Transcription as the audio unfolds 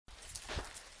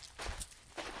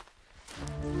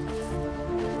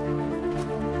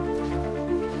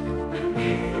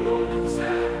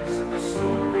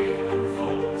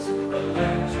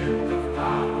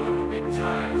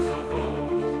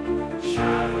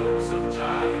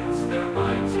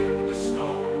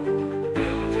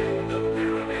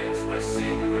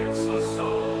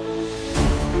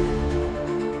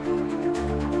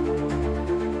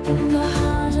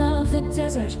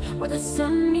where the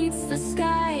sun meets the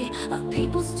sky. A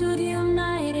people stood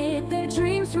united, their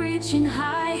dreams reaching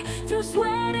high. Through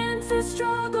sweat and through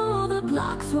struggle, the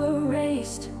blocks were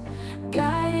raised,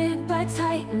 guided by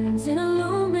titans in a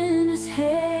luminous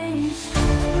haze.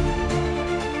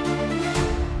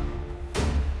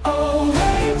 Oh,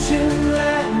 ancient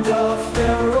land of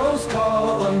Pharaoh's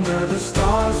call, under the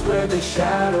stars where the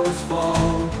shadows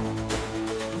fall.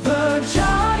 The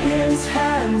giants'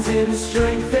 hands in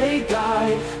strength they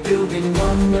guide, building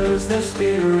wonders their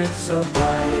spirits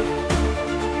abide.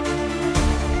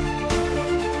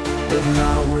 But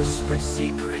now whispered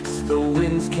secrets, the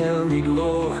winds carried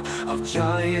lore of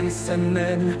giants and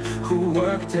men who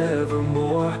worked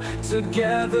evermore.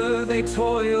 Together they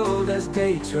toiled as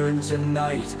day turned to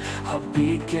night, a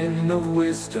beacon of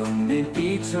wisdom in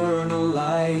eternal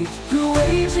light. Through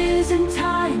ages and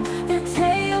time, their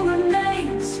tale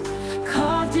remains,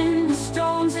 carved in the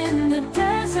stones in the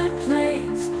desert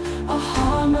plains. A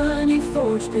harmony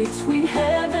forged between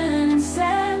heaven and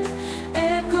sand,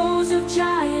 echoes of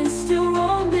giants still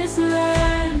roam this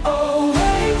land. Oh,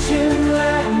 ancient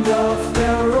land of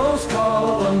Pharaoh's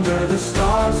call, under the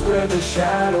stars where the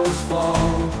shadows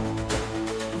fall.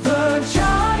 The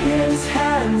giants'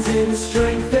 hands in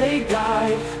strength they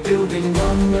guide, building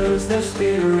wonders their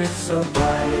spirits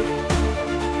abide.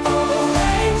 Oh,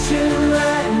 ancient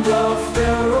land of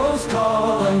Pharaoh's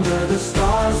call, under the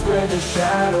stars where the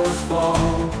shadows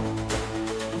fall.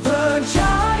 The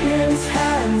giants'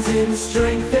 hands in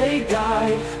strength they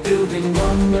guide, building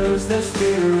wonders their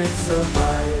spirits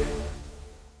abide.